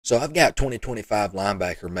So I've got 2025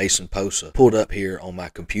 linebacker Mason Posa pulled up here on my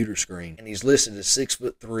computer screen, and he's listed as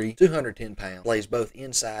 6'3", 210 pounds, plays both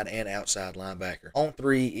inside and outside linebacker. On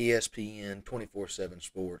 3, ESPN, 24/7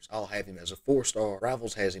 Sports, all have him as a 4-star.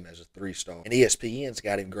 Rivals has him as a 3-star, and ESPN's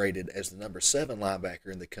got him graded as the number 7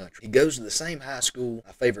 linebacker in the country. He goes to the same high school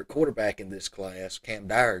my favorite quarterback in this class, Cam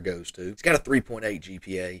Dyer, goes to. He's got a 3.8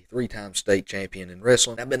 GPA, 3-time state champion in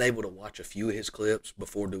wrestling. I've been able to watch a few of his clips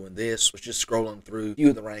before doing this. Was just scrolling through a few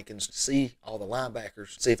of the rankings to see all the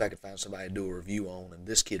linebackers, see if I could find somebody to do a review on, and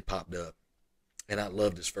this kid popped up. And I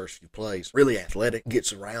loved his first few plays. Really athletic,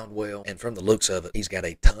 gets around well, and from the looks of it, he's got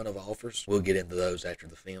a ton of offers. We'll get into those after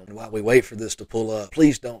the film. And while we wait for this to pull up,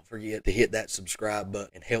 please don't forget to hit that subscribe button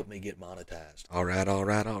and help me get monetized. All right.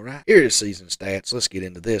 Here are his season stats. Let's get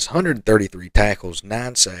into this. 133 tackles,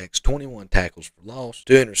 9 sacks, 21 tackles for loss,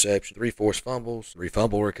 2 interceptions, 3 forced fumbles, 3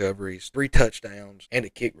 fumble recoveries, 3 touchdowns, and a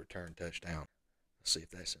kick return touchdown. Let's see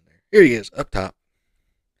if that's in there. Here he is, up top.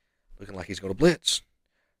 Looking like he's going to blitz.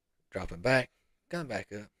 Dropping back. Coming back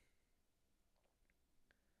up.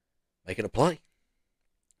 Making a play.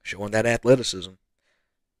 Showing that athleticism.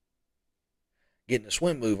 Getting a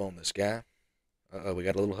swim move on this guy. Uh-oh, we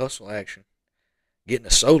got a little hustle action. Getting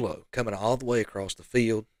a solo. Coming all the way across the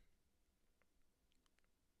field.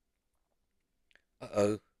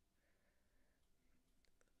 Uh-oh.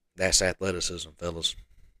 That's athleticism, fellas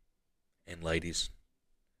and ladies.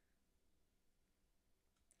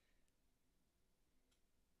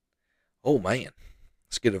 Oh, man.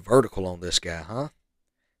 Let's get a vertical on this guy, huh?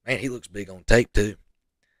 Man, he looks big on tape, too.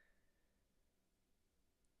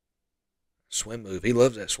 Swim move. He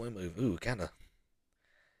loves that swim move. Ooh, kind of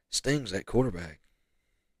stings that quarterback.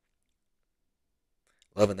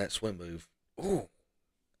 Loving that swim move. Ooh.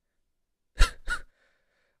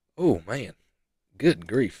 Oh, man. Good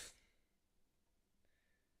grief.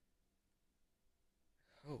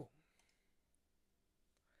 Oh.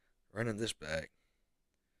 Running this back.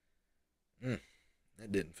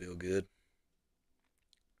 That didn't feel good.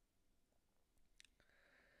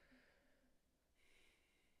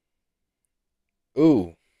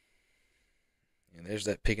 Ooh. And there's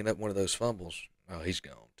that picking up one of those fumbles. Oh, he's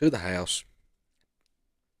gone. To the house.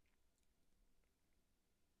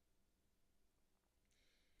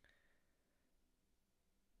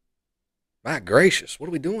 My gracious, what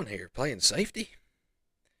are we doing here? Playing safety?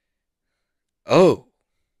 Oh.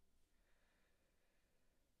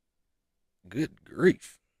 Good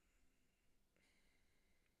grief.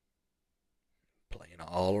 Playing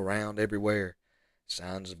all around everywhere.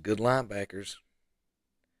 Signs of good linebackers.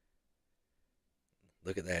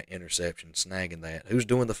 Look at that interception, snagging that. Who's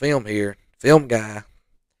doing the film here? Film guy.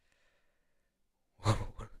 Whoa.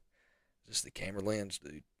 Is this the camera lens,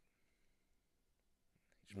 dude?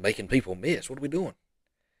 He's making people miss. What are we doing?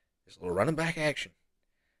 This little running back action.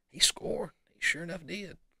 He scored. He sure enough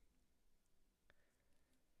did.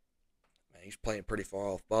 Man, he's playing pretty far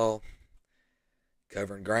off ball.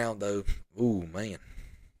 Covering ground, though. Ooh, man.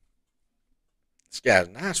 This guy's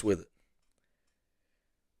nice with it.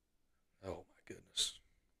 Oh, my goodness.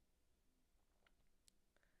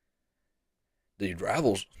 Dude,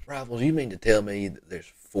 rivals, you mean to tell me that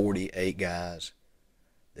there's 48 guys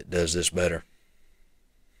that does this better?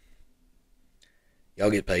 Y'all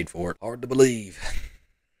get paid for it. Hard to believe.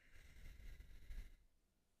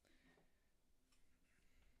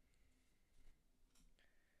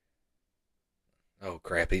 Oh,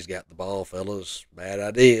 crap, he's got the ball, fellas. Bad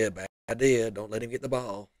idea. Don't let him get the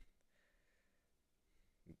ball.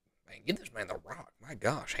 Man, give this man the rock. My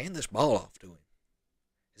gosh, hand this ball off to him.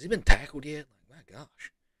 Has he been tackled yet? Like, my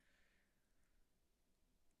gosh.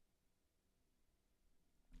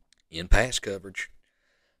 In pass coverage.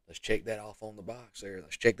 Let's check that off on the box there.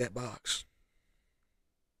 Let's check that box.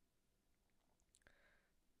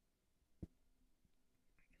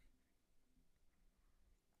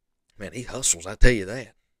 Man, he hustles, I tell you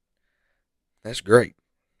that. That's great.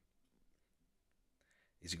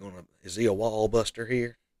 Is he a wall buster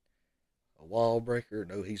here? A wall breaker?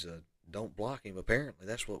 No, he's a don't block him, apparently.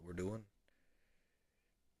 That's what we're doing.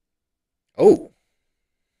 Oh.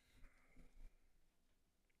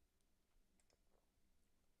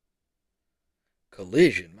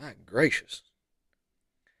 Collision, my gracious.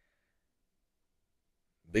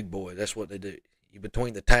 Big boy, that's what they do. You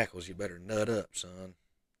between the tackles, you better nut up, son.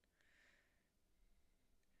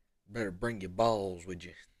 Better bring your balls with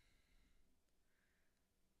you.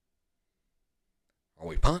 Are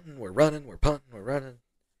we punting? We're running. We're punting. We're running.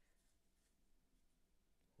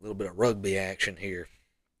 A little bit of rugby action here.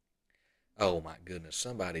 Oh, my goodness.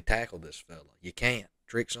 Somebody tackle this fella. You can't.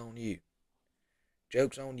 Trick's on you.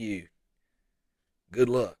 Joke's on you. Good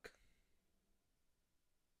luck.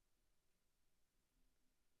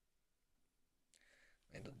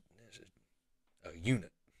 A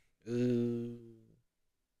unit. Ooh.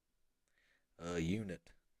 A unit.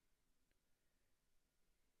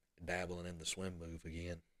 Dabbling in the swim move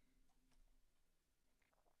again.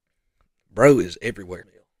 Bro is everywhere.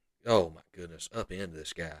 Oh my goodness. Up into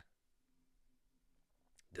this guy.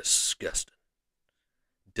 Disgusting.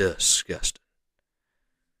 Disgusting.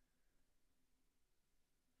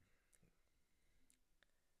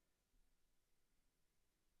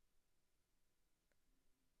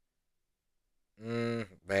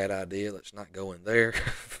 Bad idea. Let's not go in there.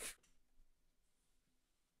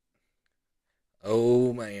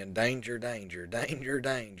 Oh man, danger, danger, danger,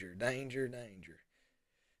 danger, danger, danger.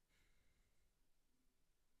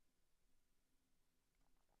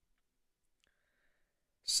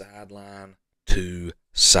 Sideline to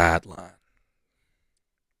sideline.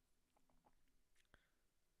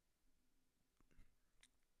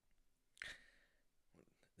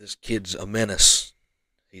 This kid's a menace.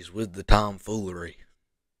 He's with the tomfoolery.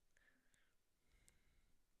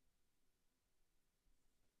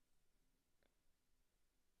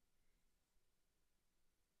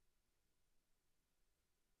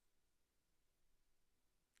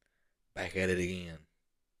 Back at it again.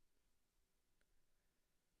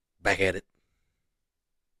 Back at it.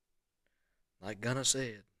 Like Gunna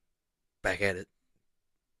said. Back at it.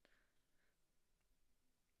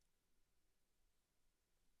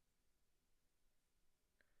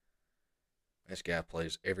 This guy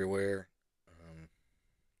plays everywhere,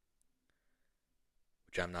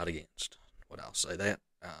 which I'm not against. What I'll say that.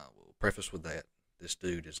 I will preface with that. This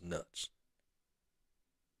dude is nuts.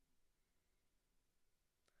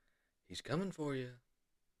 He's coming for you.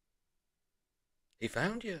 He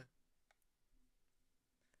found you.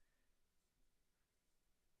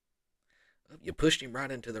 You pushed him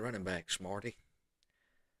right into the running back, smarty.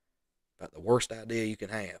 About the worst idea you can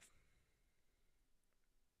have.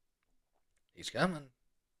 He's coming.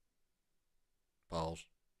 Pause.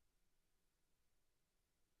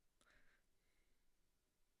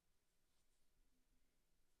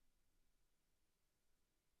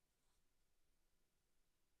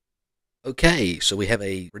 Okay, so we have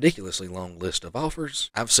a ridiculously long list of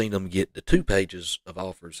offers. I've seen them get to 2 pages of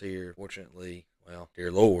offers here. Fortunately, well,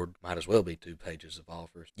 dear Lord, might as well be 2 pages of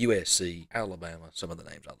offers. USC, Alabama, some of the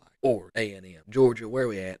names I like. Or A&M, Georgia, where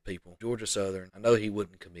we at, people? Georgia Southern. I know he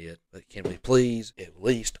wouldn't commit, but can we please at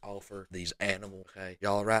least offer these animals? Okay,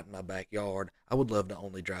 y'all right in my backyard. I would love to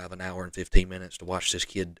only drive an hour and 15 minutes to watch this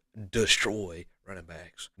kid destroy running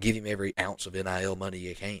backs. Give him every ounce of NIL money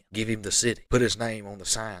you can. Give him the city. Put his name on the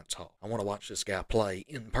science hall. I want to watch this guy play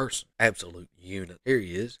in person. Absolute unit. Here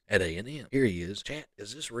he is at A&M. Here he is. Chat,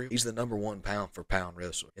 is this real? He's the #1 pound for pound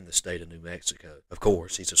wrestler in the state of New Mexico. Of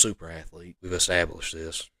course, he's a super athlete. We've established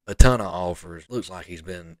this. A ton of offers. Looks like he's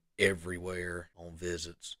been everywhere on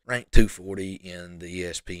visits. Ranked 240 in the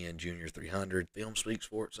ESPN Junior 300. Film speaks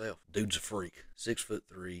for itself. Dude's a freak.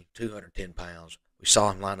 6'3", 210 pounds. We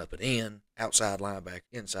saw him line up at end, outside linebacker,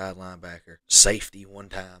 inside linebacker, safety one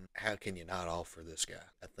time. How can you not offer this guy?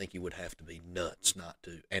 I think you would have to be nuts not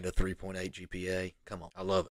to. And a 3.8 GPA. Come on. I love it.